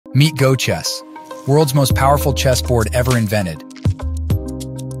Meet GoChess, world's most powerful chessboard ever invented.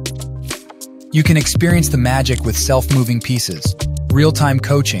 You can experience the magic with self-moving pieces, real-time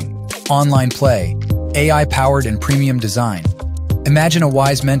coaching, online play, AI-powered and premium design. Imagine a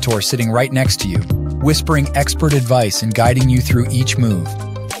wise mentor sitting right next to you, whispering expert advice and guiding you through each move.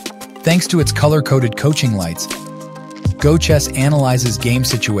 Thanks to its color-coded coaching lights, GoChess analyzes game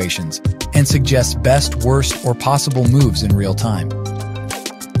situations and suggests best, worst, or possible moves in real time.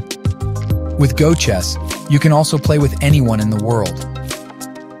 With GoChess, you can also play with anyone in the world.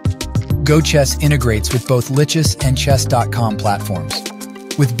 GoChess integrates with both Lichess and Chess.com platforms.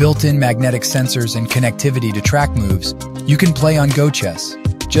 With built-in magnetic sensors and connectivity to track moves, you can play on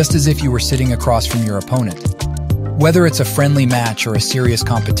GoChess, just as if you were sitting across from your opponent. Whether it's a friendly match or a serious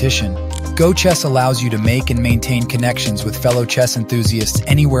competition, GoChess allows you to make and maintain connections with fellow chess enthusiasts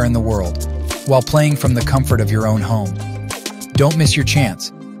anywhere in the world, while playing from the comfort of your own home. Don't miss your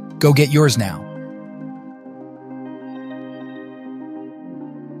chance. Go get yours now.